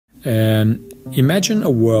Imagine a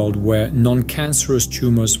world where non-cancerous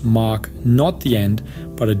tumors mark not the end,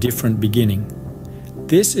 but a different beginning.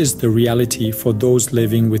 This is the reality for those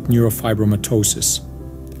living with neurofibromatosis,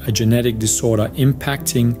 a genetic disorder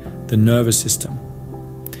impacting the nervous system.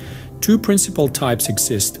 Two principal types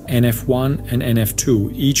exist, NF1 and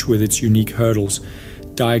NF2, each with its unique hurdles.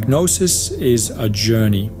 Diagnosis is a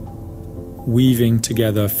journey, weaving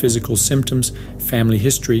together physical symptoms, family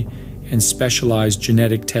history, and specialized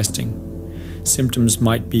genetic testing. Symptoms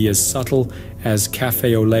might be as subtle as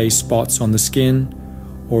cafe au lait spots on the skin,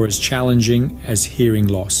 or as challenging as hearing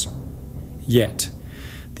loss. Yet,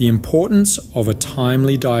 the importance of a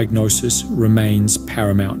timely diagnosis remains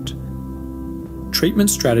paramount. Treatment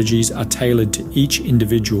strategies are tailored to each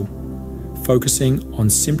individual, focusing on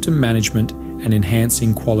symptom management and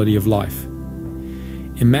enhancing quality of life.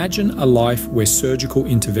 Imagine a life where surgical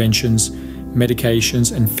interventions,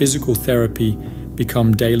 medications, and physical therapy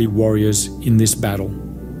become daily warriors in this battle.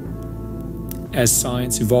 As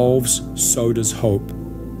science evolves, so does hope.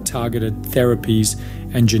 Targeted therapies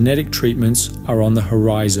and genetic treatments are on the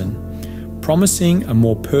horizon, promising a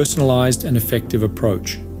more personalized and effective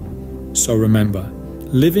approach. So remember,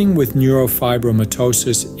 living with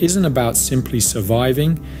neurofibromatosis isn't about simply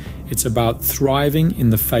surviving, it's about thriving in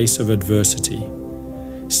the face of adversity.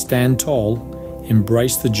 Stand tall,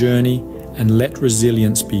 embrace the journey, and let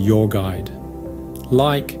resilience be your guide.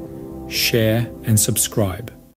 Like, share, and subscribe.